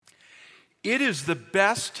It is the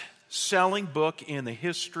best-selling book in the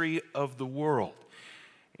history of the world.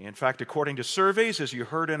 In fact, according to surveys, as you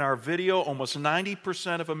heard in our video, almost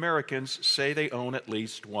 90% of Americans say they own at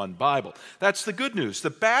least one Bible. That's the good news. The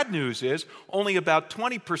bad news is only about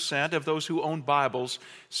 20% of those who own Bibles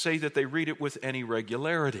say that they read it with any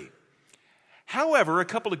regularity. However, a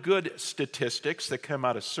couple of good statistics that come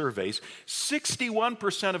out of surveys,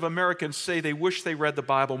 61% of Americans say they wish they read the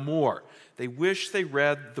Bible more. They wish they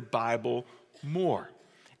read the Bible more.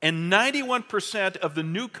 And 91% of the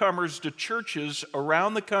newcomers to churches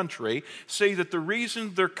around the country say that the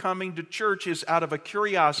reason they're coming to church is out of a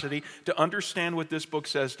curiosity to understand what this book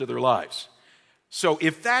says to their lives. So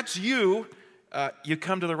if that's you, you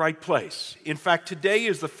come to the right place. In fact, today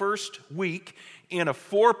is the first week in a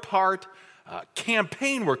 4-part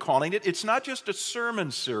campaign, we're calling it. It's not just a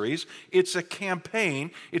sermon series, it's a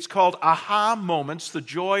campaign. It's called Aha Moments, the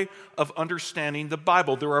Joy of Understanding the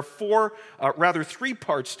Bible. There are 3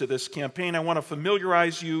 parts to this campaign. I want to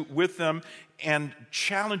familiarize you with them and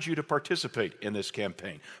challenge you to participate in this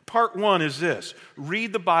campaign. Part 1 is this: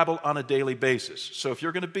 read the Bible on a daily basis. So if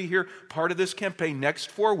you're going to be here, part of this campaign,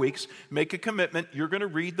 next 4 weeks, make a commitment. You're going to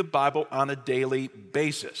read the Bible on a daily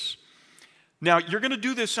basis. Now, you're going to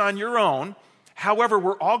do this on your own. However,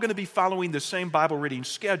 we're all going to be following the same Bible reading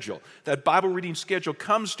schedule. That Bible reading schedule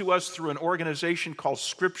comes to us through an organization called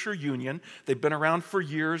Scripture Union. They've been around for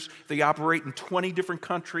years. They operate in 20 different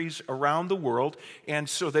countries around the world. And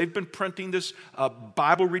so they've been printing this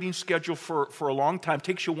Bible reading schedule for a long time. It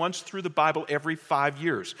takes you once through the Bible every 5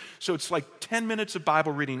 years. So it's like 10 minutes of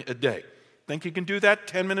Bible reading a day. Think you can do that?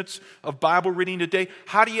 10 minutes of Bible reading a day?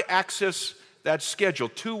 How do you access that schedule?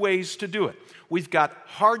 2 ways to do it. We've got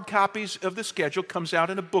hard copies of the schedule, comes out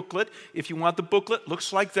in a booklet. If you want the booklet,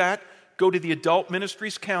 looks like that. Go to the adult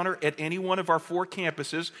ministries counter at any one of our 4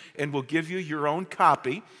 campuses, and we'll give you your own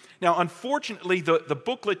copy. Now, unfortunately, the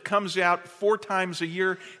booklet comes out 4 times a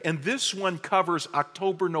year, and this one covers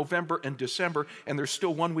October, November, and December, and there's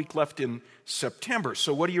still 1 week left in September.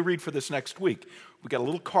 So what do you read for this next week? We've got a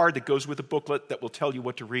little card that goes with the booklet that will tell you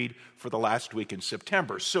what to read for the last week in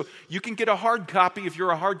September. So you can get a hard copy if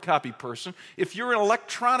you're a hard copy person. If you're an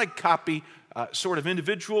electronic copy sort of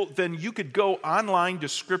individual, then you could go online to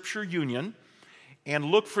Scripture Union and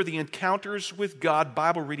look for the Encounters with God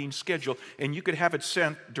Bible reading schedule, and you could have it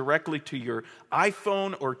sent directly to your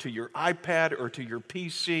iPhone or to your iPad or to your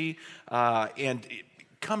PC, and it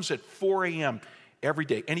comes at 4 a.m. every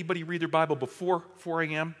day. Anybody read their Bible before 4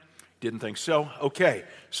 a.m.? Didn't think so. Okay,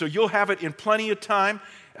 so you'll have it in plenty of time.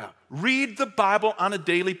 Read the Bible on a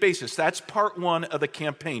daily basis. That's part 1 of the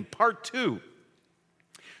campaign. Part 2,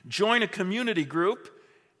 join a community group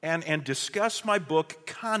and discuss my book,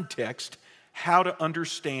 Context, How to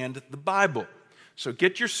Understand the Bible. So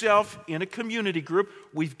get yourself in a community group.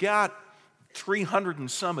 We've got 300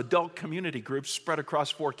 and some adult community groups spread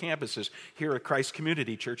across 4 campuses here at Christ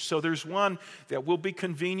Community Church. So there's one that will be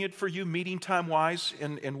convenient for you meeting time-wise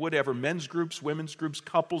and whatever, men's groups, women's groups,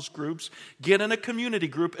 couples groups. Get in a community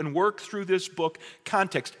group and work through this book,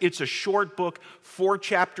 Context. It's a short book, 4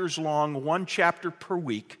 chapters long, 1 chapter per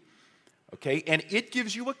week, okay? And it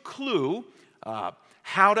gives you a clue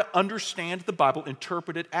how to understand the Bible,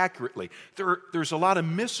 interpret it accurately. There's a lot of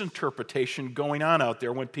misinterpretation going on out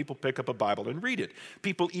there when people pick up a Bible and read it.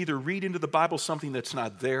 People either read into the Bible something that's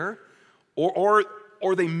not there, or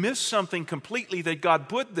they miss something completely that God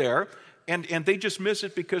put there, and they just miss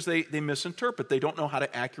it because they misinterpret. They don't know how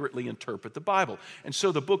to accurately interpret the Bible. And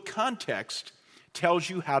so the book Context tells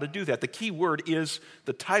you how to do that. The key word is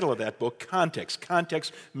the title of that book, Context.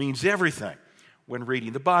 Context means everything when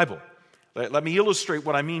reading the Bible. Let me illustrate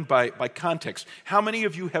what I mean by context. How many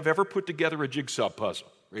of you have ever put together a jigsaw puzzle?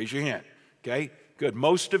 Raise your hand. Okay, good.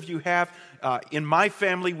 Most of you have. In my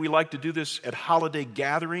family, we like to do this at holiday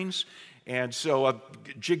gatherings. And so a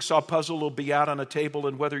jigsaw puzzle will be out on a table,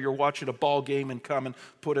 and whether you're watching a ball game and come and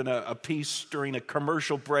put in a piece during a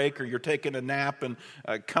commercial break, or you're taking a nap and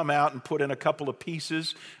come out and put in a couple of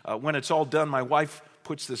pieces, when it's all done, my wife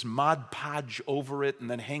puts this Mod Podge over it and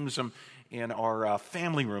then hangs them in our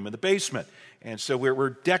family room in the basement. And so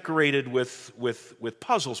we're decorated with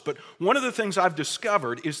puzzles. But one of the things I've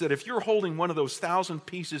discovered is that if you're holding one of those 1,000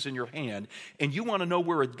 pieces in your hand and you want to know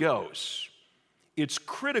where it goes, it's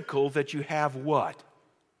critical that you have what?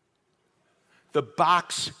 The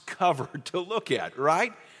box cover to look at,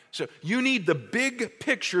 right? So you need the big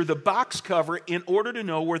picture, the box cover, in order to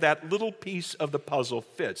know where that little piece of the puzzle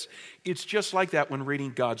fits. It's just like that when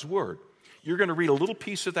reading God's Word. You're going to read a little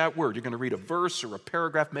piece of that word. You're going to read a verse or a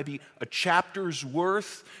paragraph, maybe a chapter's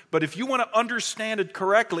worth. But if you want to understand it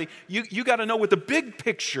correctly, you got to know what the big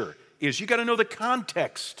picture is you got to know the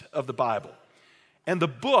context of the Bible. And the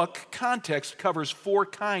book context covers 4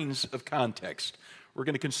 kinds of context. We're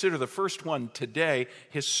going to consider the first one today,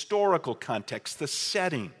 historical context, the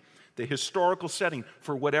setting, the historical setting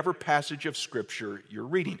for whatever passage of Scripture you're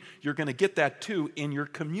reading. You're going to get that too in your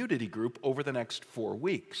community group over the next 4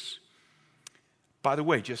 weeks. By the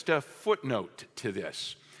way, just a footnote to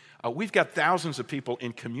this. We've got thousands of people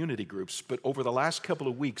in community groups, but over the last couple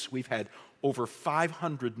of weeks, we've had over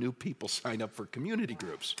 500 new people sign up for community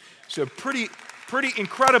groups. So pretty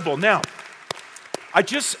incredible. Now, I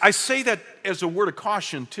say that as a word of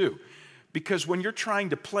caution too, because when you're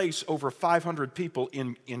trying to place over 500 people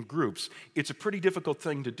in groups, it's a pretty difficult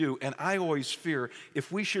thing to do. And I always fear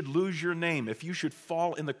if we should lose your name, if you should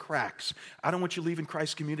fall in the cracks, I don't want you leaving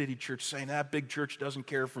Christ Community Church saying that big church doesn't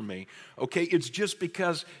care for me. Okay, it's just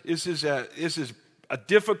because this is a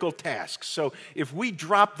difficult task. So if we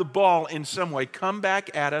drop the ball in some way, come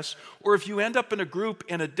back at us. Or if you end up in a group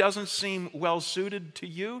and it doesn't seem well suited to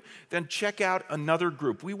you, then check out another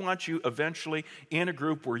group. We want you eventually in a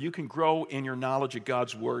group where you can grow in your knowledge of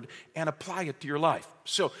God's Word and apply it to your life.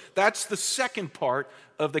 So that's the second part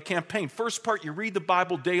of the campaign. First part, you read the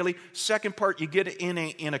Bible daily. Second part, you get in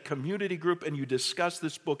a community group and you discuss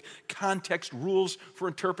this book, context, rules for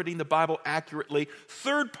interpreting the Bible accurately.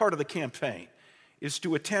 Third part of the campaign is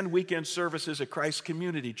to attend weekend services at Christ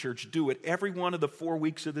Community Church. Do it every one of the 4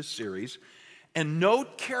 weeks of this series. And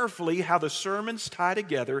note carefully how the sermons tie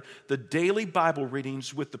together the daily Bible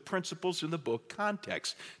readings with the principles in the book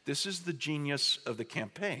context. This is the genius of the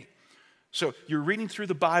campaign. So you're reading through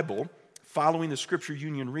the Bible following the Scripture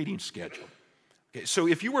Union reading schedule. Okay, so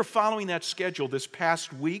if you were following that schedule this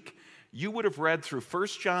past week, you would have read through 1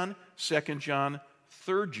 John, 2 John,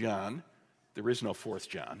 3 John, there is no 4th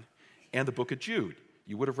John, and the book of Jude.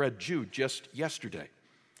 You would have read Jude just yesterday.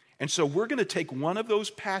 And so we're going to take one of those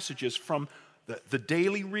passages from the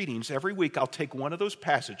daily readings. Every week I'll take one of those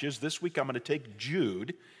passages. This week I'm going to take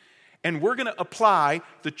Jude. And we're going to apply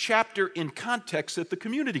the chapter in context that the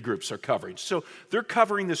community groups are covering. So they're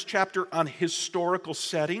covering this chapter on historical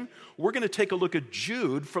setting. We're going to take a look at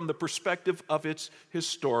Jude from the perspective of its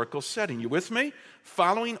historical setting. You with me?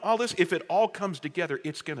 Following all this, if it all comes together,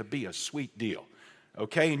 it's going to be a sweet deal.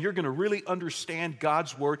 Okay, and you're going to really understand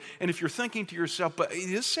God's Word. And if you're thinking to yourself, but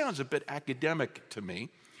this sounds a bit academic to me,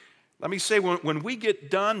 let me say when we get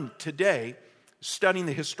done today studying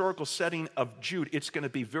the historical setting of Jude, it's going to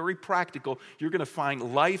be very practical. You're going to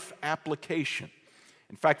find life application.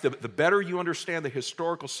 In fact, the better you understand the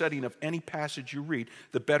historical setting of any passage you read,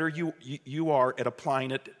 the better you are at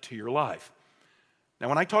applying it to your life. Now,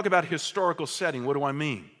 when I talk about historical setting, what do I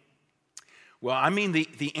mean? Well, I mean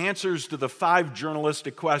the answers to the 5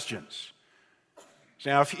 journalistic questions.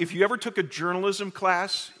 Now, if you ever took a journalism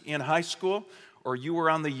class in high school, or you were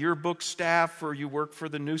on the yearbook staff, or you worked for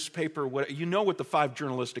the newspaper, you know what the 5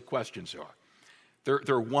 journalistic questions are.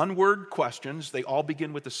 They're one-word questions. They all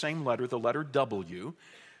begin with the same letter, the letter W.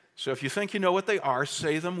 So if you think you know what they are,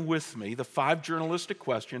 say them with me. The 5 journalistic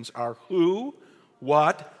questions are who,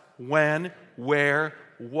 what, when, where,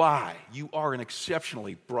 why. You are an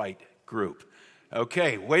exceptionally bright group.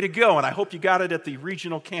 Okay, way to go, and I hope you got it at the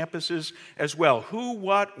regional campuses as well. Who,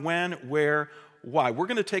 what, when, where, why. We're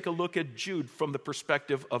going to take a look at Jude from the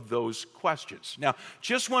perspective of those questions. Now,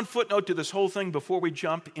 just one footnote to this whole thing before we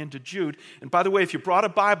jump into Jude. And by the way, if you brought a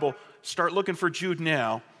Bible, start looking for Jude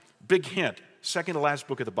now. Big hint, second to last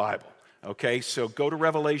book of the Bible. Okay, so go to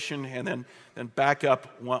Revelation and then back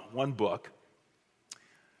up one book.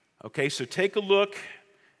 Okay, so take a look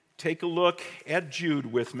at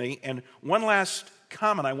Jude with me. And one last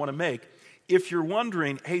comment I want to make. If you're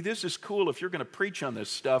wondering, hey, this is cool if you're going to preach on this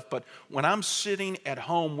stuff, but when I'm sitting at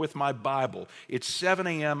home with my Bible, it's 7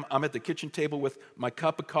 a.m., I'm at the kitchen table with my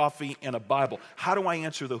cup of coffee and a Bible. How do I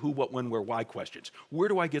answer the who, what, when, where, why questions? Where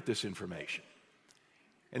do I get this information?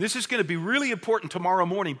 And this is going to be really important tomorrow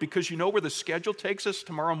morning because you know where the schedule takes us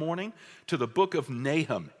tomorrow morning? To the book of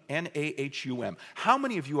Nahum, Nahum. How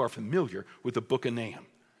many of you are familiar with the book of Nahum?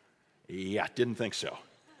 Yeah, didn't think so.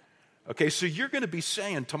 Okay, so you're going to be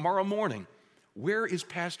saying tomorrow morning, where is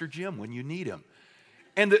Pastor Jim when you need him?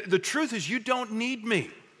 And the truth is you don't need me.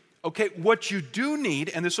 Okay, what you do need,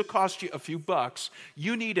 and this will cost you a few bucks,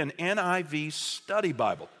 you need an NIV study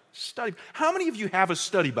Bible. How many of you have a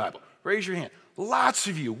study Bible? Raise your hand. Lots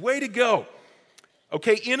of you. Way to go.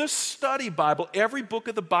 Okay, in a study Bible, every book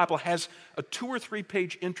of the Bible has a 2 or 3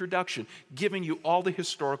 page introduction giving you all the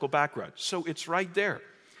historical background. So it's right there.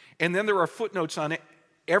 And then there are footnotes on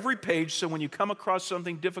every page, so when you come across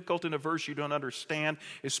something difficult in a verse you don't understand,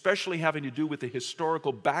 especially having to do with the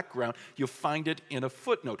historical background, you'll find it in a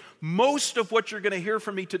footnote. Most of what you're going to hear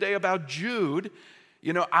from me today about Jude,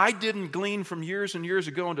 I didn't glean from years and years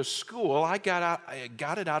ago into school. I got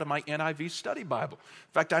it out of my NIV Study Bible.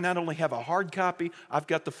 In fact, I not only have a hard copy, I've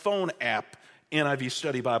got the phone app NIV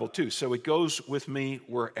Study Bible too, so it goes with me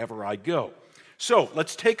wherever I go. So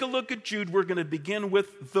let's take a look at Jude. We're going to begin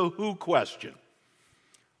with the who question.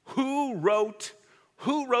 Who wrote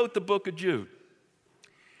the book of Jude?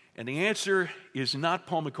 And the answer is not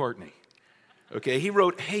Paul McCartney. Okay, he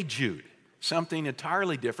wrote Hey Jude, something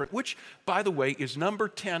entirely different, which, by the way, is number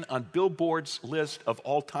 10 on Billboard's list of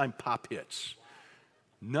all-time pop hits.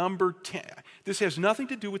 Number 10. This has nothing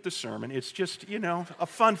to do with the sermon. It's just, a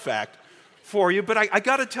fun fact for you. But I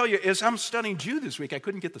got to tell you, as I'm studying Jude this week, I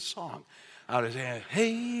couldn't get the song. I was saying,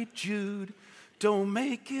 Hey Jude, don't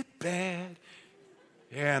make it bad.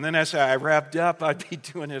 Yeah, and then as I wrapped up, I'd be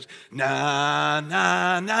doing this, na,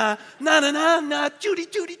 na, na, na, na, na, na, Judy,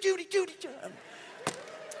 Judy, Judy, Judy.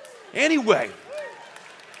 Anyway.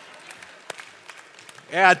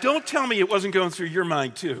 Yeah, don't tell me it wasn't going through your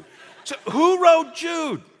mind too. So who wrote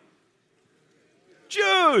Jude?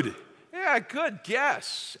 Jude. Yeah, good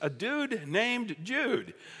guess. A dude named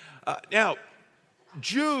Jude. Now,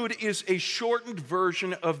 Jude is a shortened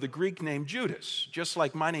version of the Greek name Judas, just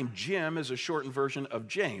like my name Jim is a shortened version of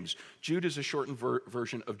James. Jude is a shortened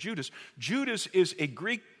version of Judas. Judas is a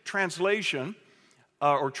Greek translation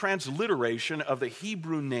or transliteration of the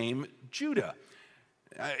Hebrew name Judah.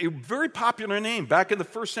 A very popular name. Back in the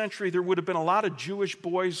first century, there would have been a lot of Jewish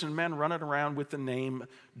boys and men running around with the name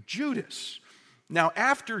Judas. Now,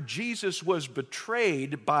 after Jesus was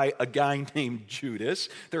betrayed by a guy named Judas,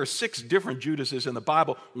 there are 6 different Judases in the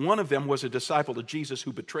Bible. One of them was a disciple of Jesus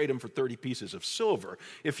who betrayed him for 30 pieces of silver.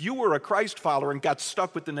 If you were a Christ follower and got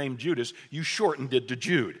stuck with the name Judas, you shortened it to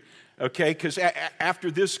Jude. Okay, because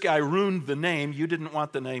after this guy ruined the name, you didn't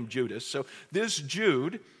want the name Judas. So this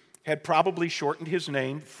Jude had probably shortened his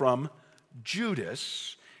name from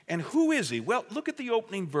Judas. And who is he? Well, look at the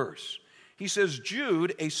opening verse. He says,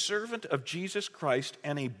 Jude, a servant of Jesus Christ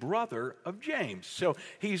and a brother of James. So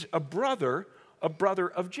he's a brother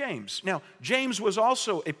of James. Now, James was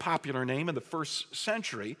also a popular name in the first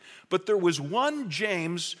century, but there was one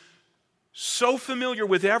James so familiar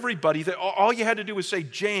with everybody that all you had to do was say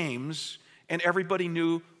James, and everybody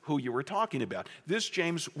knew who you were talking about. This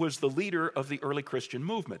James was the leader of the early Christian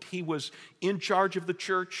movement. He was in charge of the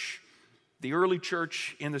church, the early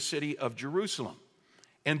church in the city of Jerusalem.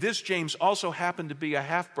 And this James also happened to be a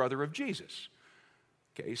half-brother of Jesus.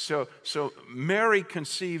 Okay, so Mary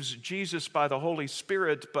conceives Jesus by the Holy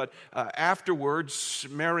Spirit, but afterwards,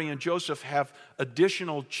 Mary and Joseph have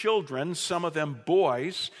additional children, some of them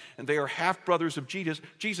boys, and they are half-brothers of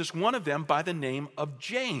Jesus, one of them by the name of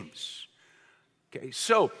James. Okay,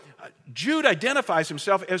 so Jude identifies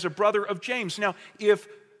himself as a brother of James. Now, if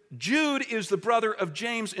Jude is the brother of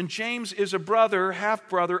James, and James is a brother,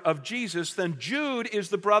 half-brother of Jesus, then Jude is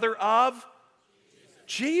the brother of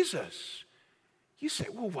Jesus. You say,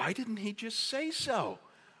 well, why didn't he just say so?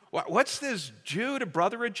 What's this Jude, a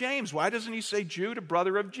brother of James? Why doesn't he say Jude, a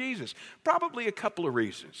brother of Jesus? Probably a couple of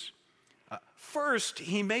reasons. First,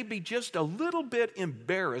 he may be just a little bit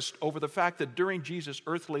embarrassed over the fact that during Jesus'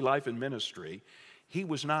 earthly life and ministry, he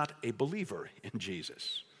was not a believer in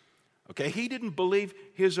Jesus. Okay, he didn't believe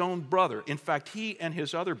his own brother. In fact, he and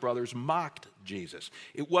his other brothers mocked Jesus.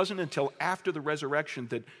 It wasn't until after the resurrection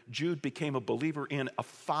that Jude became a believer in, a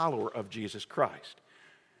follower of Jesus Christ.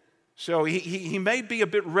 So he may be a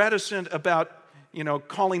bit reticent about,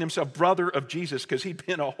 calling himself brother of Jesus because he'd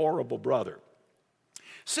been a horrible brother.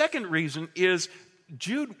 Second reason is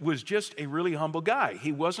Jude was just a really humble guy.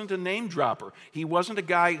 He wasn't a name dropper. He wasn't a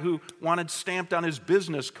guy who wanted stamped on his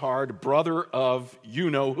business card, brother of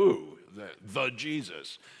you-know-who. The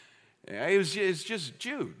Jesus. It's just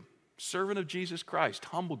Jude, servant of Jesus Christ,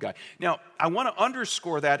 humble guy. Now, I want to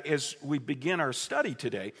underscore that as we begin our study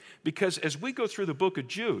today, because as we go through the book of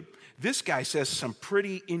Jude, this guy says some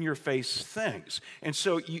pretty in-your-face things. And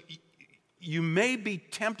so you may be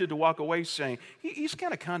tempted to walk away saying, he's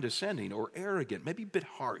kind of condescending or arrogant, maybe a bit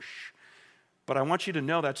harsh. But I want you to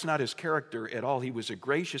know that's not his character at all. He was a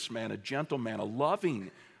gracious man, a gentle man, a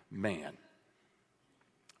loving man.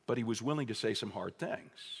 But he was willing to say some hard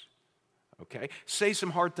things. Okay? Say some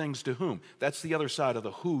hard things to whom? That's the other side of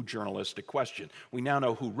the who journalistic question. We now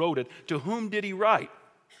know who wrote it. To whom did he write?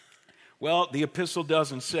 Well, the epistle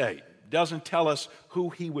doesn't say. Doesn't tell us who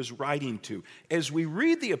he was writing to. As we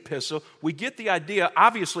read the epistle, we get the idea,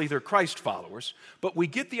 obviously they're Christ followers, but we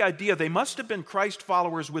get the idea they must have been Christ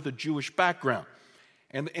followers with a Jewish background.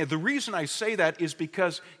 And the reason I say that is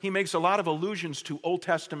because he makes a lot of allusions to Old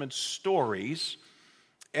Testament stories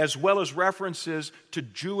as well as references to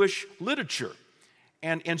Jewish literature.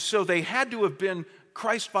 And so they had to have been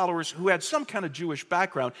Christ followers who had some kind of Jewish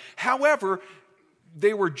background. However,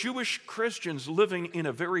 they were Jewish Christians living in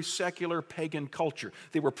a very secular pagan culture.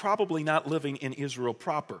 They were probably not living in Israel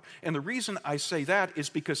proper. And the reason I say that is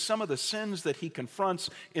because some of the sins that he confronts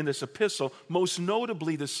in this epistle, most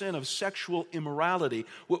notably the sin of sexual immorality,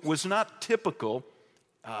 was not typical,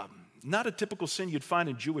 not a typical sin you'd find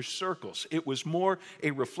in Jewish circles. It was more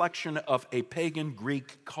a reflection of a pagan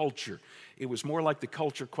Greek culture. It was more like the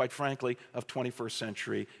culture, quite frankly, of 21st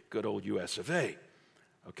century good old US of A.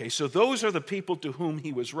 Okay, so those are the people to whom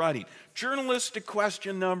he was writing. Journalistic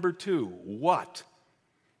question number 2, what?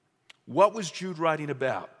 What was Jude writing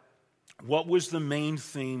about? What was the main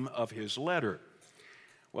theme of his letter?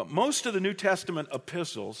 Well, most of the New Testament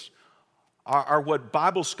epistles are what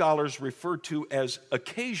Bible scholars refer to as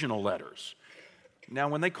occasional letters. Now,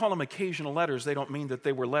 when they call them occasional letters, they don't mean that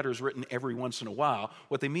they were letters written every once in a while.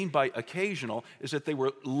 What they mean by occasional is that they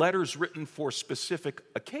were letters written for specific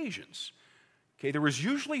occasions. Okay, there was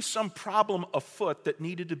usually some problem afoot that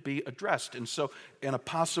needed to be addressed. And so an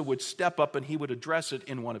apostle would step up and he would address it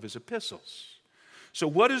in one of his epistles. So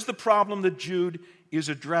what is the problem that Jude is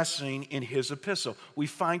addressing in his epistle? We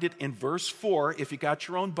find it in verse 4. If you got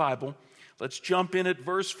your own Bible, let's jump in at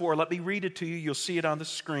verse 4. Let me read it to you. You'll see it on the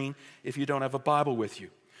screen if you don't have a Bible with you.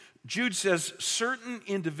 Jude says, certain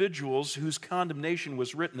individuals whose condemnation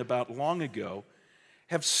was written about long ago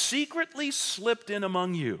have secretly slipped in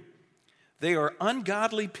among you. They are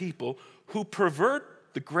ungodly people who pervert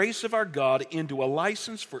the grace of our God into a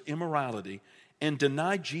license for immorality and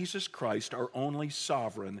deny Jesus Christ, our only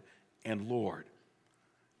sovereign and Lord.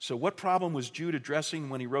 So what problem was Jude addressing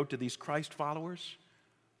when he wrote to these Christ followers?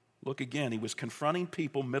 Look again, he was confronting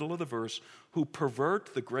people, middle of the verse, who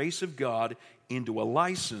pervert the grace of God into a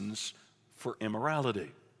license for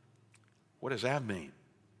immorality. What does that mean?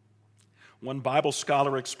 One Bible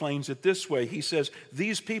scholar explains it this way. He says,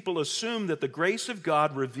 these people assume that the grace of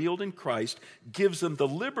God revealed in Christ gives them the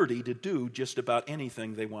liberty to do just about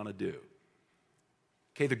anything they want to do.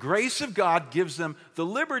 Okay, the grace of God gives them the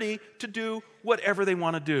liberty to do whatever they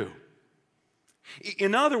want to do.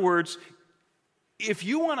 In other words, if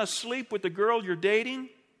you want to sleep with the girl you're dating,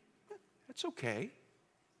 that's okay.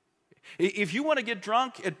 If you want to get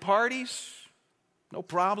drunk at parties, no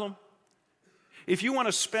problem. If you want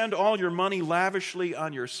to spend all your money lavishly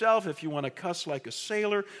on yourself, if you want to cuss like a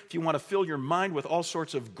sailor, if you want to fill your mind with all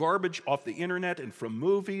sorts of garbage off the internet and from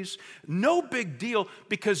movies, no big deal,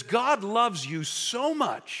 because God loves you so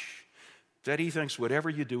much that he thinks whatever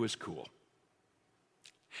you do is cool.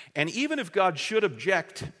 And even if God should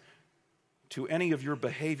object to any of your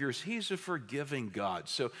behaviors, he's a forgiving God.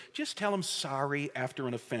 So just tell him sorry after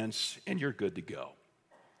an offense and you're good to go.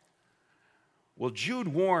 Well, Jude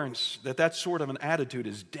warns that that sort of an attitude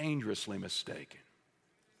is dangerously mistaken.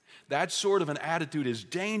 That sort of an attitude is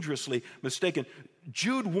dangerously mistaken.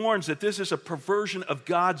 Jude warns that this is a perversion of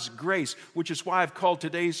God's grace, which is why I've called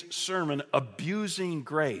today's sermon Abusing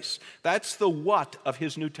Grace. That's the what of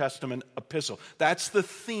his New Testament epistle. That's the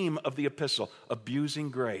theme of the epistle, abusing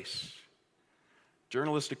grace.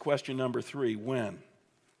 Journalistic question number 3, when?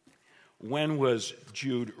 When was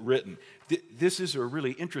Jude written? This is a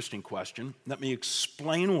really interesting question. Let me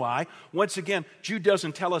explain why. Once again, Jude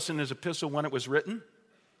doesn't tell us in his epistle when it was written.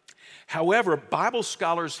 However, Bible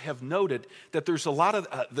scholars have noted that there's a lot of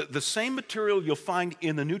the same material you'll find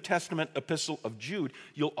in the New Testament epistle of Jude,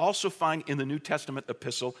 you'll also find in the New Testament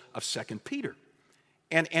epistle of 2 Peter.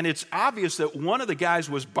 And it's obvious that one of the guys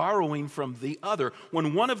was borrowing from the other.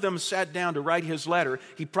 When one of them sat down to write his letter,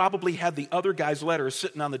 he probably had the other guy's letter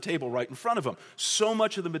sitting on the table right in front of him. So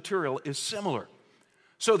much of the material is similar.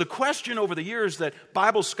 So the question over the years that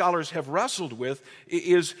Bible scholars have wrestled with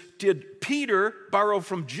is, did Peter borrow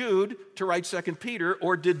from Jude to write 2 Peter,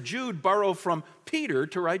 or did Jude borrow from Peter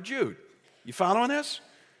to write Jude? You following this?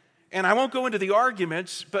 And I won't go into the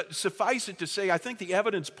arguments, but suffice it to say, I think the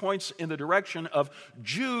evidence points in the direction of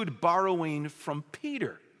Jude borrowing from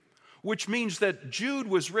Peter, which means that Jude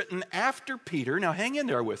was written after Peter. Now, hang in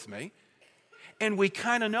there with me. And we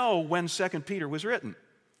kind of know when 2 Peter was written,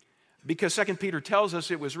 because 2 Peter tells us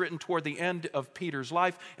it was written toward the end of Peter's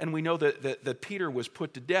life, and we know that Peter was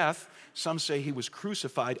put to death. Some say he was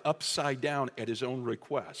crucified upside down at his own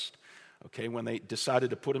request. Okay, when they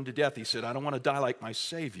decided to put him to death, he said, I don't want to die like my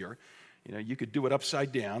Savior. You know, you could do it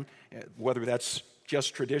upside down, whether that's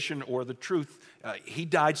just tradition or the truth. He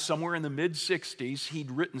died somewhere in the mid-60s. He'd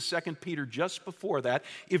written 2 Peter just before that.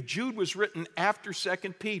 If Jude was written after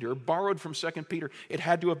 2 Peter, borrowed from 2 Peter, it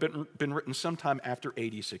had to have been written sometime after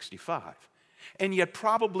AD 65. And yet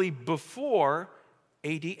probably before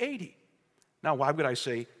AD 80. Now, why would I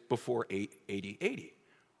say before AD 80?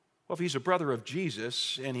 Well, if he's a brother of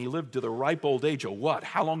Jesus and he lived to the ripe old age of what?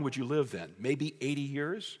 How long would you live then? Maybe 80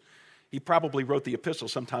 years? He probably wrote the epistle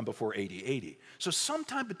sometime before AD 80. So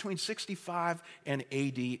sometime between 65 and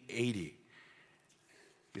AD 80.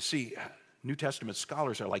 You see, New Testament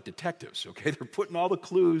scholars are like detectives, okay? They're putting all the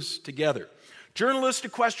clues together.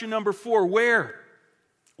 Journalistic question number 4, where?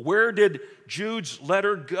 Where did Jude's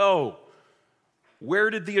letter go? Where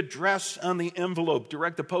did the address on the envelope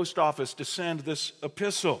direct the post office to send this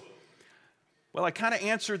epistle? Well, I kind of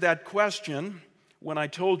answered that question when I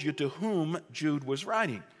told you to whom Jude was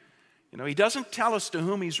writing. You know, he doesn't tell us to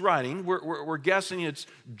whom he's writing. We're guessing it's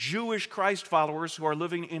Jewish Christ followers who are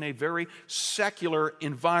living in a very secular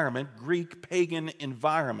environment, Greek pagan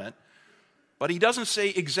environment. But he doesn't say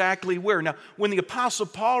exactly where. Now, when the Apostle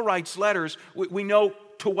Paul writes letters, we know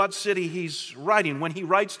to what city he's writing. When he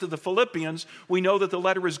writes to the Philippians, we know that the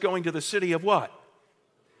letter is going to the city of what?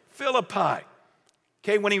 Philippi.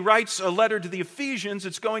 Okay, when he writes a letter to the Ephesians,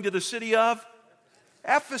 it's going to the city of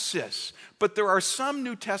Ephesus. But there are some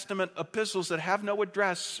New Testament epistles that have no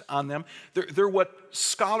address on them. They're what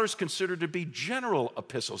scholars consider to be general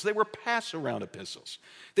epistles. They were pass-around epistles.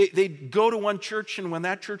 They'd go to one church, and when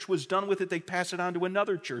that church was done with it, they'd pass it on to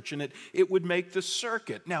another church, and it would make the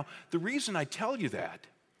circuit. Now, the reason I tell you that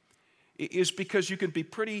is because you can be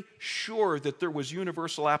pretty sure that there was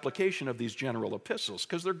universal application of these general epistles,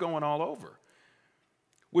 because they're going all over.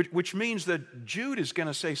 Which means that Jude is going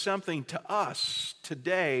to say something to us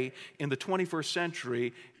today in the 21st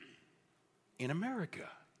century in America.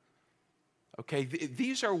 Okay,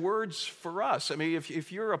 these are words for us. I mean,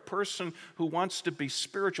 if you're a person who wants to be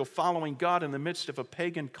spiritual, following God in the midst of a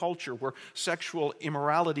pagan culture where sexual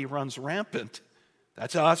immorality runs rampant,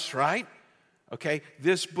 that's us, right? Okay,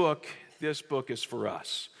 this book is for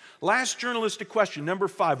us. Last journalistic question, number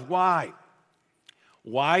 5, why?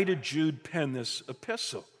 Why did Jude pen this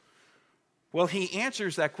epistle? Well, he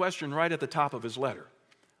answers that question right at the top of his letter.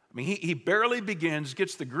 I mean, he barely begins,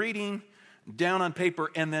 gets the greeting down on paper,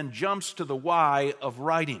 and then jumps to the why of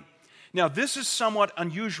writing. Now, this is somewhat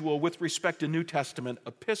unusual with respect to New Testament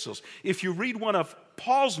epistles. If you read one of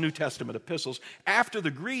Paul's New Testament epistles, after the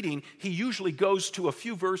greeting, he usually goes to a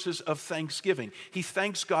few verses of thanksgiving. He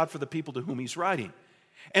thanks God for the people to whom he's writing.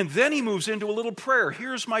 And then he moves into a little prayer.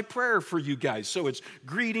 Here's my prayer for you guys. So it's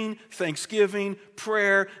greeting, thanksgiving,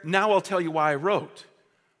 prayer. Now I'll tell you why I wrote.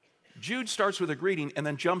 Jude starts with a greeting and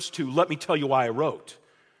then jumps to, let me tell you why I wrote.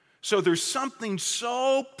 So there's something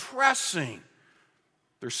so pressing.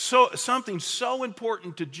 There's something so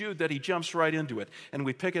important to Jude that he jumps right into it. And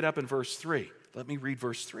we pick it up in verse 3. Let me read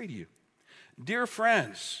verse 3 to you. Dear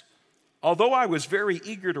friends, although I was very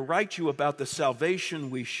eager to write you about the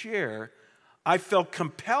salvation we share, I felt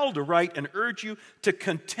compelled to write and urge you to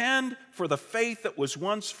contend for the faith that was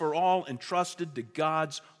once for all entrusted to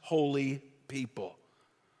God's holy people.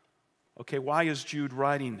 Okay, why is Jude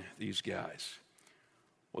writing these guys?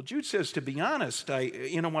 Well, Jude says, to be honest,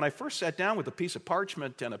 when I first sat down with a piece of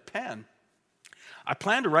parchment and a pen, I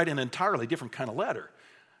planned to write an entirely different kind of letter.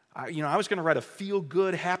 I was going to write a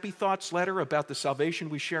feel-good, happy thoughts letter about the salvation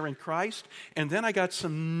we share in Christ, and then I got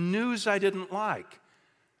some news I didn't like.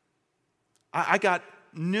 I got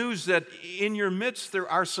news that in your midst there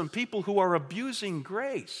are some people who are abusing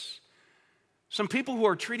grace. Some people who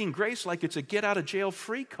are treating grace like it's a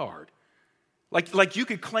get-out-of-jail-free card. Like you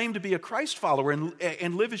could claim to be a Christ follower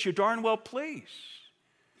and live as you darn well please.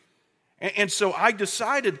 And so I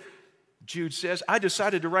decided, Jude says,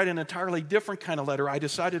 to write an entirely different kind of letter. I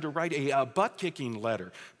decided to write a butt-kicking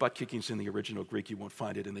letter. Butt-kicking's in the original Greek. You won't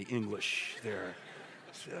find it in the English there.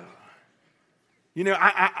 So,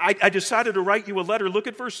 I decided to write you a letter, look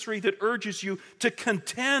at verse 3, that urges you to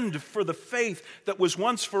contend for the faith that was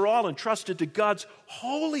once for all entrusted to God's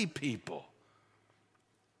holy people.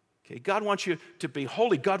 Okay, God wants you to be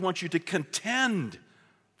holy. God wants you to contend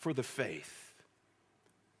for the faith.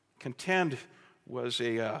 Contend was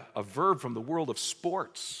a verb from the world of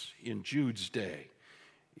sports in Jude's day.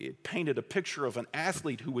 It painted a picture of an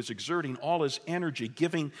athlete who was exerting all his energy,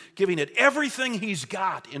 giving it everything he's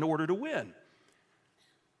got in order to win.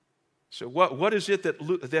 So what is it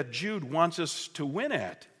that Jude wants us to win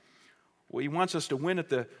at? Well, he wants us to win at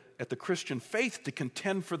the Christian faith, to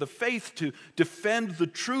contend for the faith, to defend the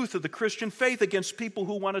truth of the Christian faith against people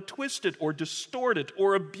who want to twist it or distort it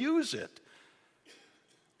or abuse it.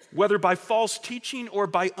 whether by false teaching or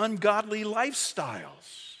by ungodly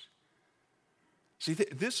lifestyles. See,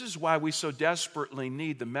 this is why we so desperately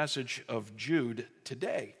need the message of Jude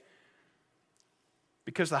today.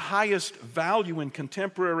 Because the highest value in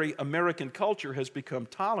contemporary American culture has become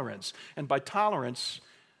tolerance. And by tolerance,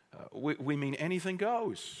 we mean anything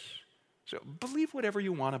goes. So believe whatever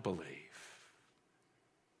you want to believe.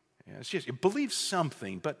 Yeah, it's just believe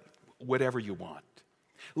something, but whatever you want.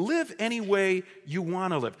 Live any way you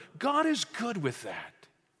want to live. God is good with that.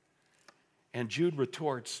 And Jude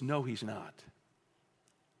retorts, no, he's not.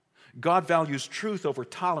 God values truth over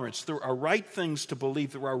tolerance. There are right things to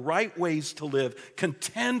believe. There are right ways to live.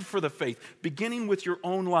 Contend for the faith. Beginning with your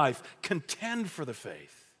own life, contend for the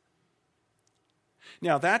faith.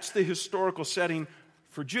 Now, that's the historical setting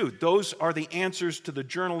for Jude. Those are the answers to the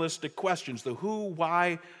journalistic questions, the who,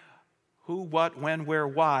 why, who, what, when, where,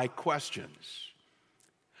 why questions.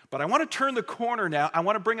 But I want to turn the corner now. I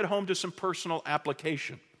want to bring it home to some personal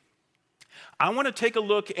application. I want to take a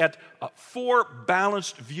look at 4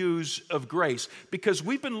 balanced views of grace, because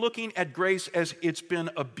we've been looking at grace as it's been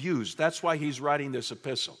abused. That's why he's writing this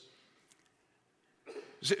epistle.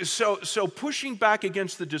 So pushing back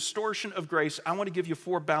against the distortion of grace, I want to give you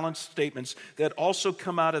 4 balanced statements that also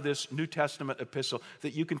come out of this New Testament epistle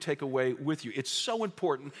that you can take away with you. It's so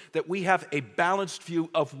important that we have a balanced view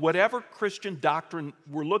of whatever Christian doctrine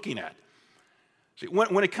we're looking at. See,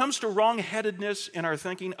 when it comes to wrong-headedness in our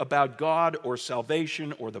thinking about God or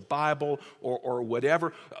salvation or the Bible or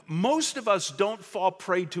whatever, most of us don't fall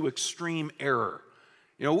prey to extreme error.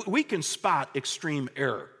 You know, we can spot extreme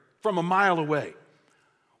error from a mile away.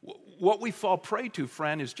 What we fall prey to,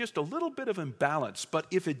 friend, is just a little bit of imbalance. But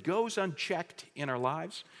if it goes unchecked in our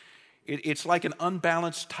lives, it's like an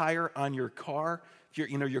unbalanced tire on your car.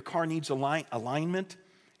 Your car needs alignment,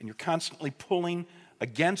 and you're constantly pulling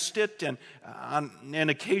against it, and on an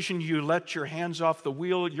occasion you let your hands off the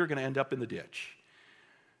wheel, you're going to end up in the ditch.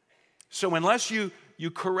 So unless you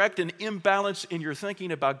correct an imbalance in your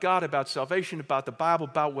thinking about God, about salvation, about the Bible,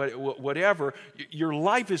 about whatever, your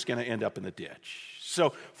life is going to end up in the ditch.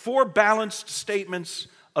 So 4 balanced statements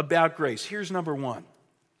about grace. Here's number 1.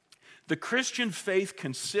 The Christian faith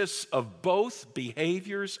consists of both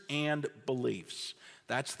behaviors and beliefs.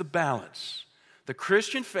 That's the balance. The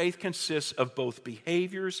Christian faith consists of both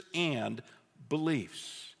behaviors and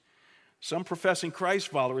beliefs. Some professing Christ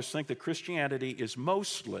followers think that Christianity is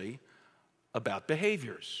mostly about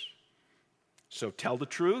behaviors. So tell the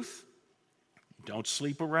truth, don't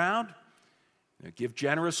sleep around, give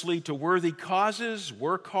generously to worthy causes,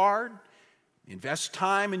 work hard, invest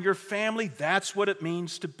time in your family. That's what it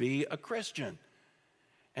means to be a Christian.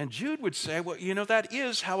 And Jude would say, well, that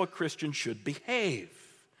is how a Christian should behave.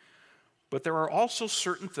 But there are also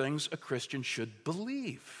certain things a Christian should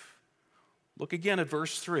believe. Look again at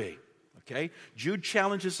verse 3, okay? Jude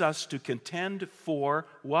challenges us to contend for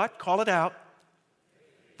what? Call it out.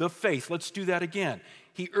 The faith. Let's do that again.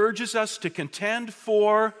 He urges us to contend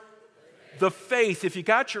for the faith. If you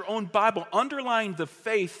got your own Bible, underline the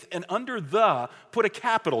faith, and under the, put a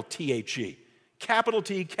capital T-H-E. Capital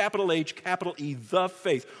T, capital H, capital E, the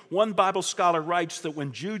faith. One Bible scholar writes that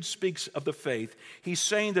when Jude speaks of the faith, he's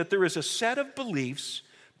saying that there is a set of beliefs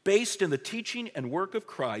based in the teaching and work of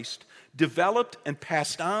Christ, developed and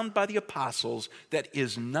passed on by the apostles, that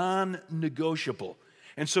is non-negotiable.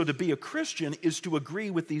 And so to be a Christian is to agree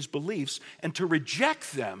with these beliefs, and to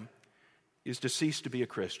reject them is to cease to be a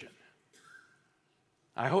Christian.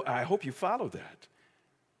 I hope you follow that.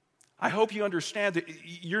 I hope you understand that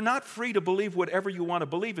you're not free to believe whatever you want to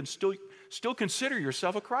believe and still consider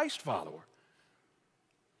yourself a Christ follower.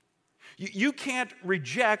 You can't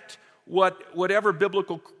reject whatever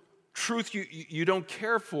biblical truth you don't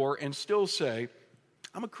care for and still say,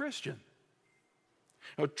 I'm a Christian.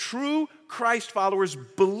 Now, true Christ followers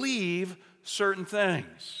believe certain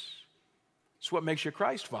things. It's what makes you a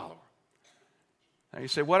Christ follower. Now you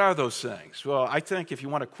say, what are those things? Well, I think if you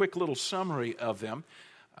want a quick little summary of them,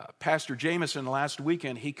 Pastor Jameson last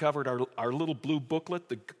weekend, he covered our little blue booklet,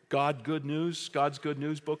 the God's Good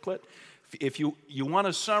News booklet. If you want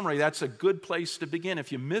a summary, that's a good place to begin.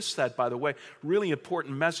 If you missed that, by the way, really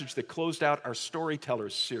important message that closed out our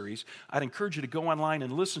Storytellers series, I'd encourage you to go online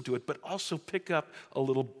and listen to it, but also pick up a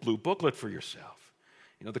little blue booklet for yourself.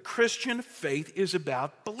 The Christian faith is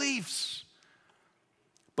about beliefs,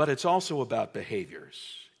 but it's also about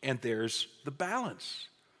behaviors, and there's the balance.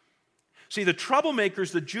 See, the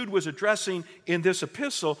troublemakers that Jude was addressing in this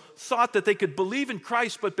epistle thought that they could believe in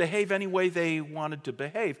Christ but behave any way they wanted to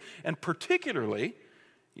behave. And particularly,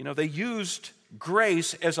 they used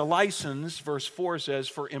grace as a license, verse 4 says,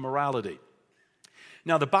 for immorality.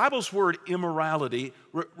 Now, the Bible's word immorality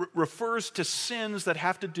refers to sins that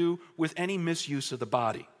have to do with any misuse of the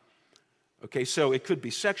body. Okay, so it could be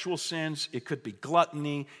sexual sins, it could be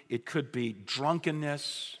gluttony, it could be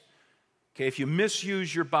drunkenness. Okay, if you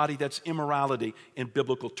misuse your body, that's immorality in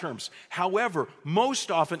biblical terms. However, most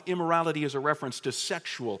often immorality is a reference to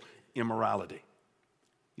sexual immorality.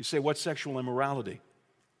 You say, what's sexual immorality?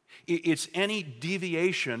 It's any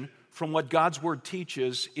deviation from what God's word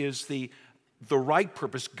teaches is the right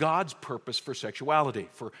purpose, God's purpose for sexuality,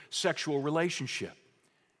 for sexual relationship.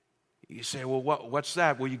 You say, well, what's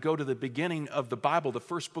that? Well, you go to the beginning of the Bible, the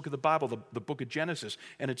first book of the Bible, the book of Genesis,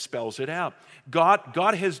 and it spells it out.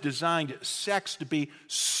 God has designed sex to be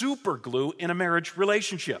super glue in a marriage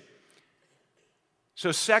relationship.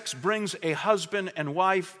 So sex brings a husband and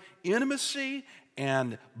wife intimacy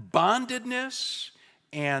and bondedness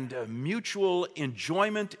and mutual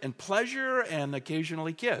enjoyment and pleasure and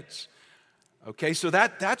occasionally kids. Okay, so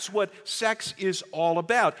that's what sex is all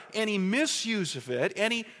about. Any misuse of it,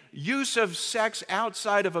 any use of sex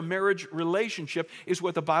outside of a marriage relationship is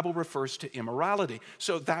what the Bible refers to immorality.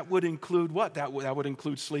 So that would include what? That would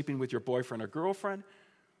include sleeping with your boyfriend or girlfriend.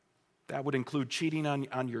 That would include cheating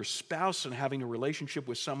on your spouse and having a relationship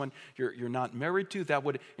with someone you're not married to. That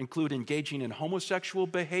would include engaging in homosexual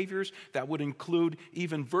behaviors. That would include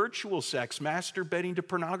even virtual sex, masturbating to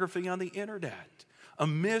pornography on the internet. A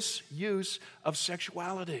misuse of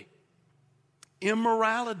sexuality.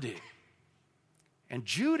 Immorality. And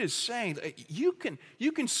Jude is saying, you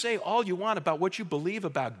can say all you want about what you believe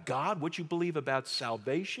about God, what you believe about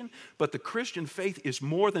salvation, but the Christian faith is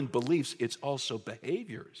more than beliefs, it's also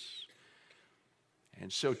behaviors.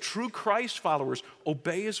 And so true Christ followers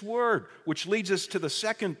obey his word, which leads us to the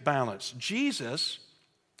second balance. Jesus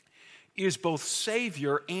is both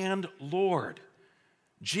Savior and Lord.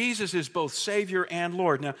 Jesus is both Savior and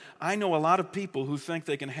Lord. Now, I know a lot of people who think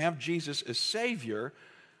they can have Jesus as Savior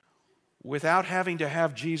without having to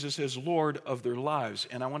have Jesus as Lord of their lives.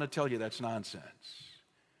 And I want to tell you that's nonsense.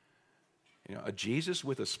 You know, a Jesus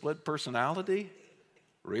with a split personality?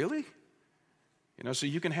 Really? You know, so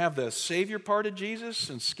you can have the Savior part of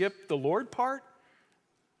Jesus and skip the Lord part?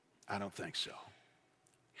 I don't think so.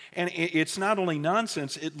 And it's not only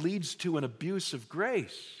nonsense, it leads to an abuse of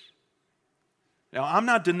grace. Now, I'm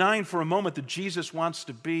not denying for a moment that Jesus wants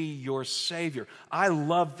to be your Savior. I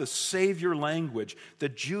love the Savior language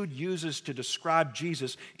that Jude uses to describe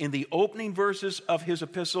Jesus in the opening verses of his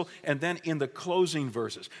epistle and then in the closing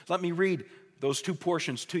verses. Let me read those two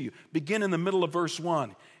portions to you. Begin in the middle of verse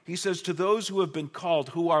 1. He says, to those who have been called,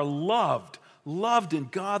 who are loved in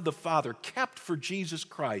God the Father, kept for Jesus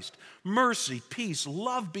Christ, mercy, peace,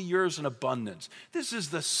 love be yours in abundance. This is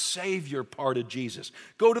the Savior part of Jesus.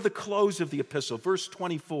 Go to the close of the epistle, verse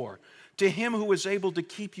 24. To him who is able to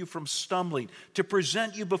keep you from stumbling, to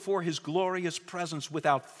present you before his glorious presence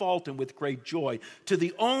without fault and with great joy. To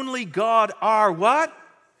the only God, our what?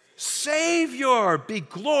 Savior, be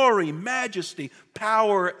glory, majesty,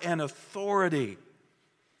 power, and authority.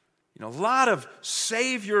 You know, a lot of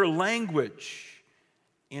Savior language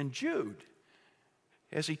in Jude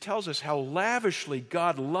as he tells us how lavishly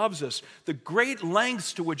God loves us, the great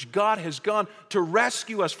lengths to which God has gone to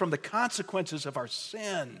rescue us from the consequences of our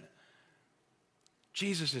sin.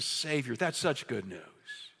 Jesus is Savior. That's such good news.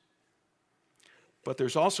 But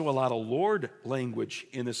there's also a lot of Lord language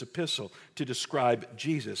in this epistle to describe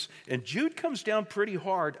Jesus. And Jude comes down pretty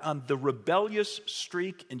hard on the rebellious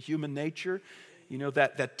streak in human nature. You know,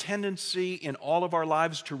 that tendency in all of our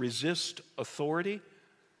lives to resist authority.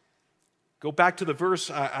 Go back to the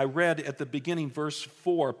verse I read at the beginning, verse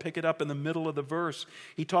 4. Pick it up in the middle of the verse.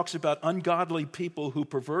 He talks about ungodly people who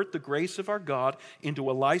pervert the grace of our God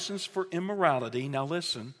into a license for immorality. Now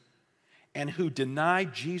listen. And who deny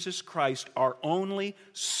Jesus Christ, our only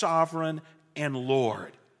sovereign and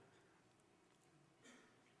Lord.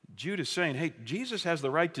 Jude is saying, hey, Jesus has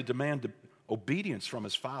the right to demand obedience from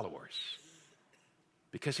his followers.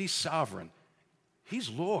 Because he's sovereign. He's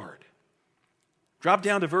Lord. Drop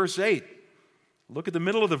down to verse 8. Look at the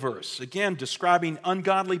middle of the verse. Again, describing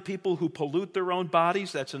ungodly people who pollute their own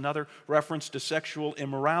bodies. That's another reference to sexual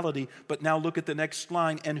immorality. But now look at the next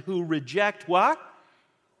line. And who reject what?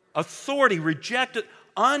 Authority. Reject it.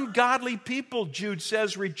 Ungodly people, Jude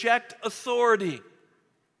says, reject authority.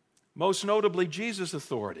 Most notably, Jesus'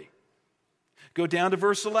 authority. Go down to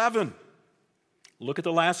verse 11. Look at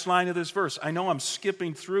the last line of this verse. I know I'm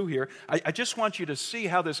skipping through here. I just want you to see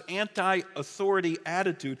how this anti-authority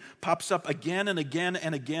attitude pops up again and again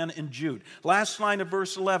and again in Jude. Last line of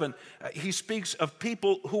verse 11, he speaks of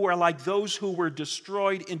people who are like those who were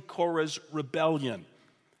destroyed in Korah's rebellion.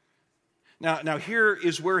 Now here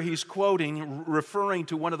is where he's quoting, referring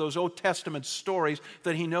to one of those Old Testament stories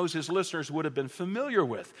that he knows his listeners would have been familiar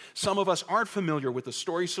with. Some of us aren't familiar with the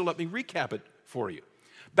story, so let me recap it for you.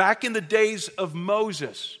 Back in the days of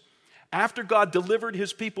Moses, after God delivered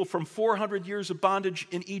his people from 400 years of bondage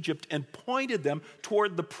in Egypt and pointed them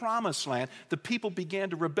toward the promised land, the people began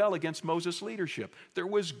to rebel against Moses' leadership. There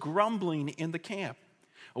was grumbling in the camp.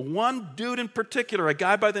 One dude in particular, a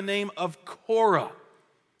guy by the name of Korah,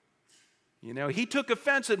 he took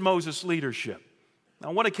offense at Moses' leadership.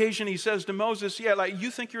 On one occasion, he says to Moses, you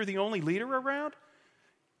think you're the only leader around?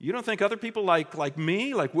 You don't think other people like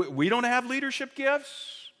me, we don't have leadership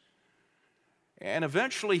gifts? And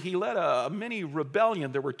eventually, he led a mini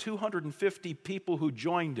rebellion. There were 250 people who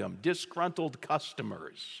joined him, disgruntled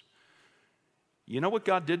customers. You know what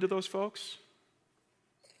God did to those folks?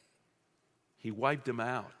 He wiped them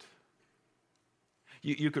out.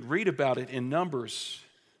 You could read about it in Numbers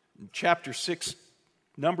chapter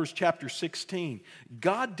 16.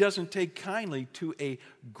 God doesn't take kindly to a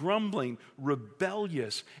grumbling,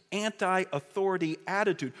 rebellious, anti-authority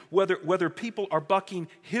attitude, whether people are bucking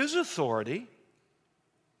his authority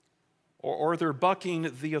or they're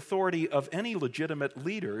bucking the authority of any legitimate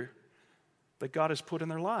leader that God has put in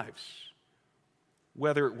their lives.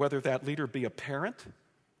 Whether that leader be a parent.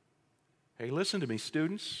 Hey, listen to me,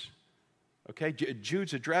 students. Okay,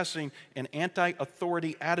 Jude's addressing an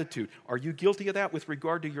anti-authority attitude. Are you guilty of that with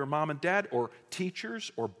regard to your mom and dad, or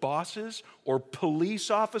teachers, or bosses, or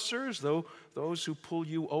police officers, those who pull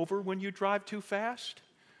you over when you drive too fast?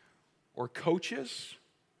 Or coaches?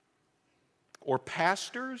 Or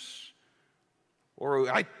pastors?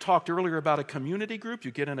 Or I talked earlier about a community group.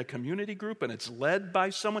 You get in a community group and it's led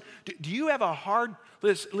by someone. Do you have a hard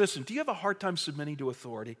time submitting to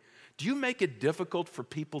authority? Do you make it difficult for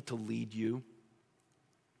people to lead you?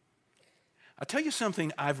 I'll tell you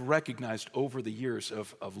something I've recognized over the years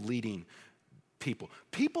of leading people.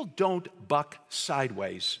 People don't buck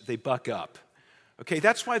sideways, they buck up. Okay,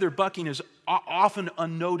 that's why their bucking is often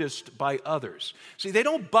unnoticed by others. See, they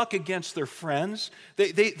don't buck against their friends.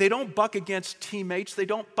 They don't buck against teammates. They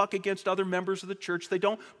don't buck against other members of the church. They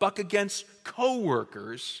don't buck against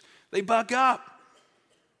coworkers. They buck up.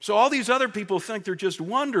 So all these other people think they're just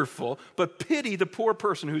wonderful, but pity the poor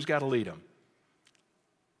person who's got to lead them.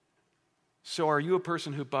 So are you a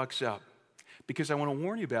person who bucks up? Because I want to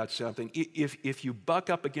warn you about something. If you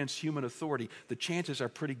buck up against human authority, the chances are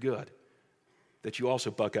pretty good that you also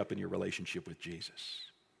buck up in your relationship with Jesus.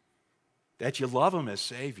 That you love him as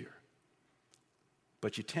Savior,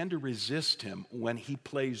 but you tend to resist him when he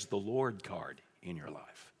plays the Lord card in your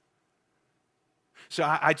life. So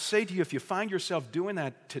I'd say to you, if you find yourself doing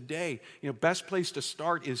that today, best place to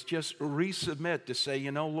start is just resubmit to say,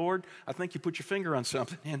 Lord, I think you put your finger on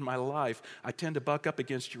something in my life. I tend to buck up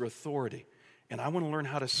against your authority, and I want to learn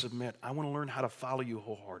how to submit. I want to learn how to follow you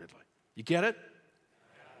wholeheartedly. You get it?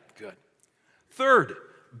 Good. Third,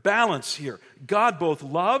 balance here. God both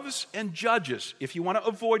loves and judges. If you want to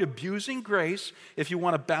avoid abusing grace, if you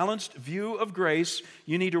want a balanced view of grace,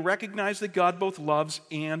 you need to recognize that God both loves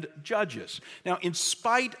and judges. Now, in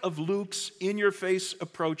spite of Luke's in-your-face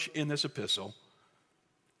approach in this epistle,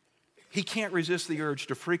 he can't resist the urge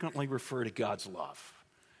to frequently refer to God's love.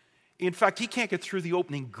 In fact, he can't get through the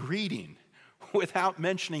opening greeting without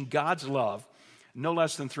mentioning God's love no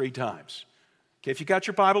less than 3 times. Okay, if you got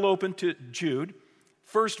your Bible open to Jude,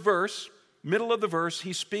 first verse, middle of the verse,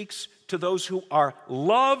 he speaks to those who are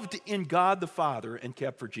loved in God the Father and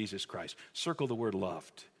kept for Jesus Christ. Circle the word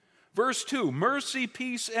loved. Verse 2, mercy,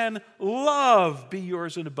 peace, and love be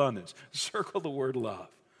yours in abundance. Circle the word love.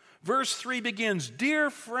 Verse 3 begins, dear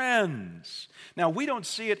friends. Now, we don't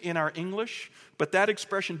see it in our English, but that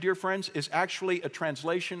expression, dear friends, is actually a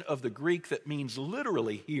translation of the Greek that means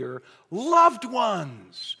literally here, loved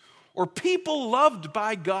ones, or people loved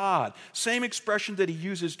by God. Same expression that he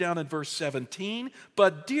uses down in verse 17.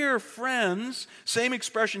 But dear friends, same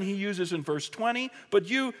expression he uses in verse 20. But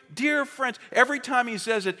you, dear friends, every time he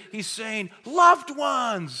says it, he's saying, loved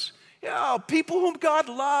ones. People whom God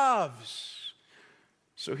loves.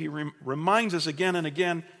 So he reminds us again and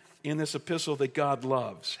again in this epistle that God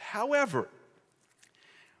loves. However,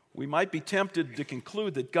 we might be tempted to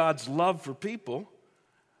conclude that God's love for people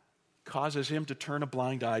causes him to turn a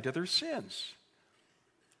blind eye to their sins.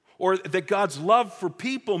 Or that God's love for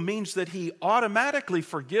people means that he automatically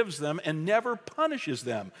forgives them and never punishes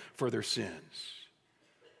them for their sins.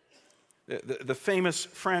 The famous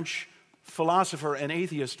French philosopher and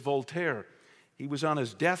atheist Voltaire, he was on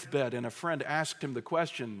his deathbed and a friend asked him the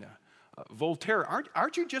question, Voltaire,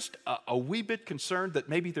 aren't you just a wee bit concerned that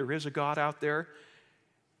maybe there is a God out there?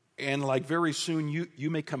 and like very soon you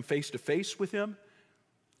may come face to face with him.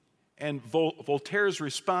 And Voltaire's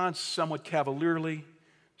response, somewhat cavalierly,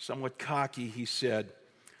 somewhat cocky, he said,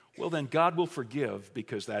 well, then God will forgive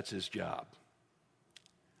because that's his job.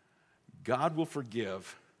 God will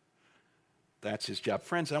forgive. That's his job.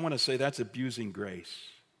 Friends, I want to say that's abusing grace.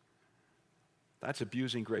 That's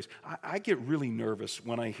abusing grace. I get really nervous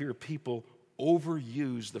when I hear people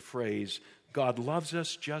overuse the phrase, God loves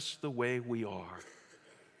us just the way we are.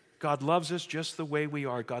 God loves us just the way we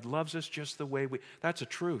are. God loves us just the way we... That's a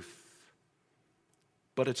truth.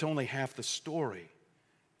 But it's only half the story.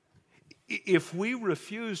 If we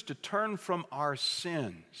refuse to turn from our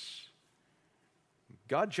sins,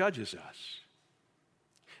 God judges us.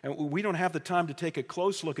 And we don't have the time to take a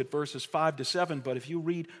close look at verses 5 to 7, but if you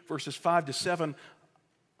read verses 5 to 7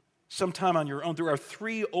 sometime on your own, there are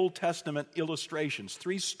 3 Old Testament illustrations,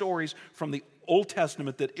 3 stories from the Old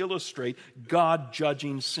Testament that illustrate God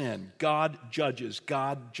judging sin. God judges,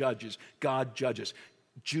 God judges, God judges.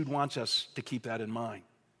 Jude wants us to keep that in mind.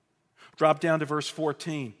 Drop down to verse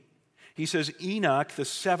 14. He says, Enoch, the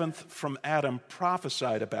 7th from Adam,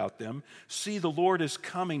 prophesied about them. See, the Lord is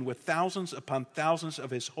coming with thousands upon thousands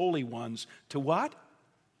of his holy ones to what?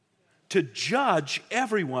 To judge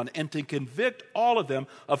everyone and to convict all of them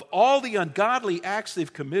of all the ungodly acts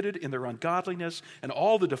they've committed in their ungodliness and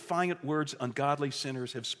all the defiant words ungodly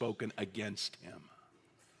sinners have spoken against him.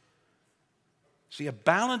 See, a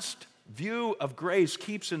balanced view of grace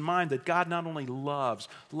keeps in mind that God not only loves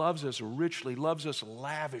us richly, loves us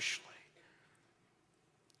lavishly,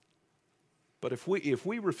 but if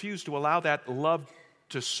we refuse to allow that love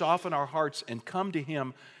to soften our hearts and come to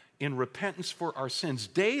him in repentance for our sins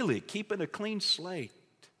daily, keeping a clean slate,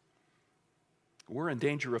 we're in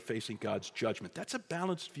danger of facing God's judgment. That's a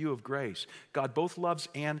balanced view of grace. God both loves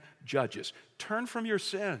and judges. Turn from your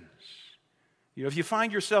sins. You know, if you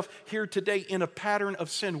find yourself here today in a pattern of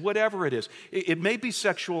sin, whatever it is, it may be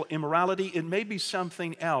sexual immorality, it may be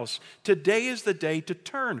something else. Today is the day to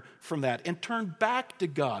turn from that and turn back to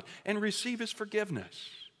God and receive his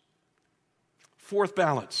forgiveness. 4th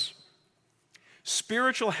balance.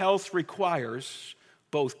 Spiritual health requires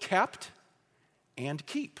both kept and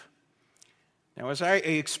keep. Now, as I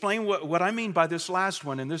explain what I mean by this last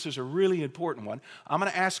one, and this is a really important one, I'm going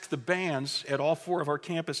to ask the bands at all 4 of our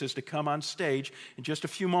campuses to come on stage. In just a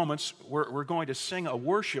few moments, we're going to sing a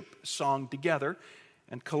worship song together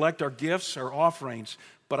and collect our gifts, our offerings.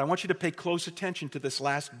 But I want you to pay close attention to this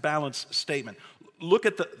last balance statement. Look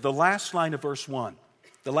at the last line of verse 1.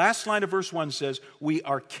 The last line of verse 1 says, we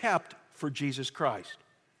are kept for Jesus Christ.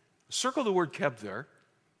 Circle the word kept there.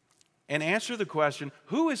 And answer the question,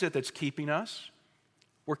 who is it that's keeping us?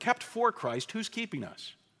 We're kept for Christ. Who's keeping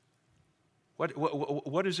us?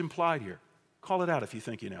 What is implied here? Call it out if you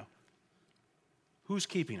think you know. Who's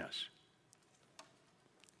keeping us?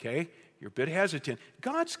 Okay, you're a bit hesitant.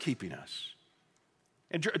 God's keeping us.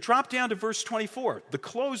 And drop down to verse 24, the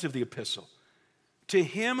close of the epistle. To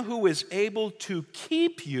him who is able to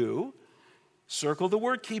keep you, circle the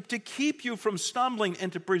word keep, to keep you from stumbling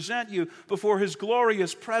and to present you before his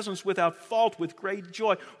glorious presence without fault with great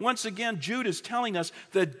joy. Once again, Jude is telling us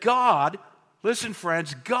that God, listen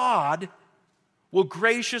friends, God will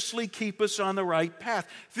graciously keep us on the right path.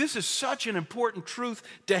 This is such an important truth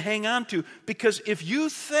to hang on to, because if you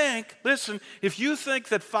think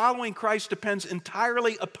that following Christ depends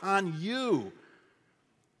entirely upon you,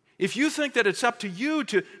 if you think that it's up to you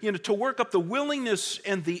to work up the willingness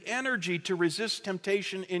and the energy to resist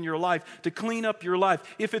temptation in your life, to clean up your life,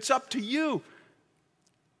 if it's up to you,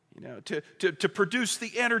 to produce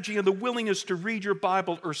the energy and the willingness to read your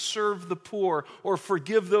Bible or serve the poor or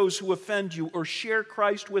forgive those who offend you or share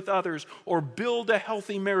Christ with others or build a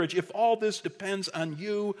healthy marriage, if all this depends on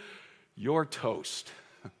you, you're toast.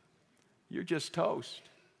 You're just toast.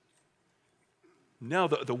 No,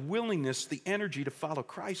 the willingness, the energy to follow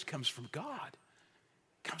Christ comes from God.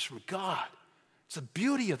 It comes from God. It's the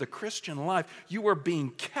beauty of the Christian life. You are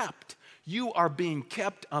being kept. You are being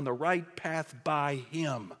kept on the right path by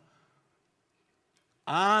him.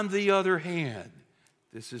 On the other hand,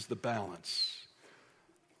 this is the balance.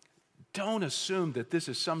 Don't assume that this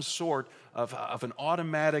is some sort of an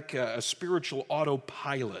automatic, a spiritual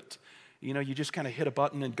autopilot. You just kind of hit a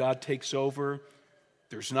button and God takes over.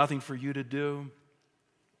 There's nothing for you to do.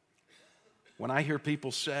 When I hear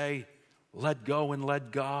people say, let go and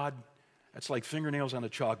let God, that's like fingernails on a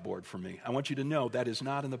chalkboard for me. I want you to know that is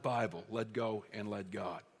not in the Bible. Let go and let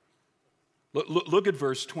God. Look at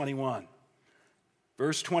verse 21.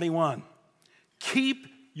 Verse 21. Keep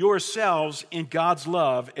yourselves in God's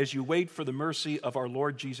love as you wait for the mercy of our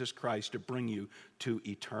Lord Jesus Christ to bring you to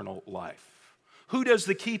eternal life. Who does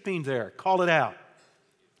the keeping there? Call it out.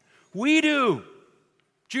 We do.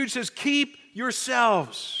 Jude says, keep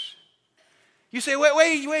yourselves. You say,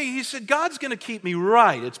 wait. He said, God's going to keep me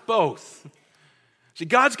right. It's both. See,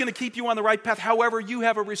 God's going to keep you on the right path. However, you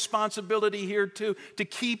have a responsibility here too, to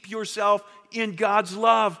keep yourself in God's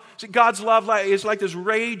love. See, God's love is like this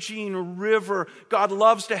raging river. God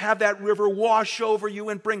loves to have that river wash over you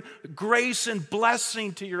and bring grace and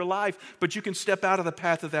blessing to your life. But you can step out of the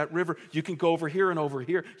path of that river. You can go over here and over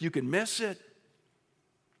here. You can miss it.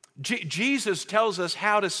 Jesus tells us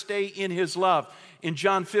how to stay in His love. In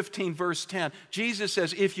John 15, verse 10, Jesus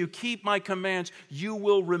says, if you keep my commands, you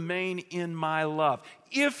will remain in my love.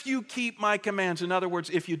 If you keep my commands, in other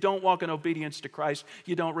words, if you don't walk in obedience to Christ,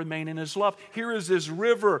 you don't remain in His love. Here is this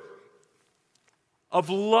river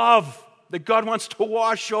of love that God wants to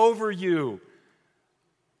wash over you.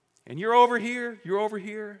 And you're over here,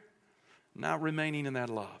 not remaining in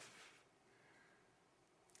that love.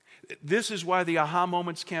 This is why the Aha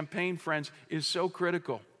Moments campaign, friends, is so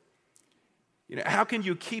critical. You know, how can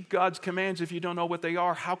you keep God's commands if you don't know what they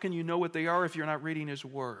are? How can you know what they are if you're not reading His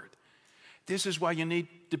Word? This is why you need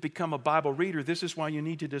to become a Bible reader. This is why you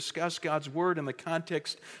need to discuss God's Word in the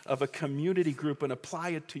context of a community group and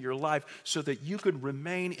apply it to your life so that you could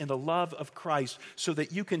remain in the love of Christ, so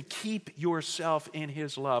that you can keep yourself in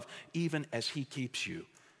His love even as He keeps you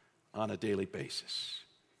on a daily basis.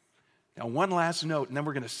 Now, one last note, and then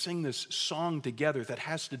we're going to sing this song together that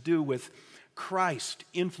has to do with Christ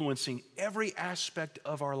influencing every aspect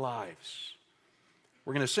of our lives.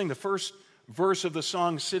 We're going to sing the first verse of the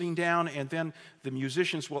song sitting down, and then the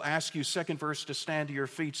musicians will ask you, second verse, to stand to your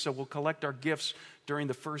feet. So we'll collect our gifts during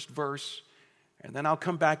the first verse. And then I'll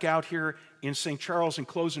come back out here in St. Charles and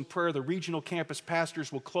close in prayer. The regional campus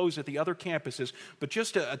pastors will close at the other campuses. But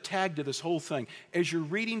just a tag to this whole thing. As you're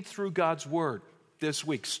reading through God's Word this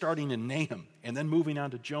week, starting in Nahum and then moving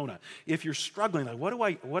on to Jonah, if you're struggling,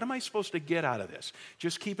 like what am I supposed to get out of this?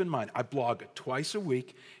 Just keep in mind, I blog twice a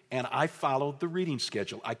week and I follow the reading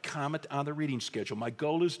schedule. I comment on the reading schedule. My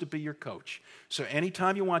goal is to be your coach. So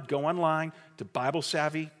anytime you want, go online to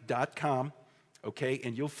BibleSavvy.com, okay,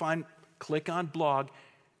 and you'll click on blog,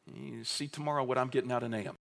 and you see tomorrow what I'm getting out of Nahum.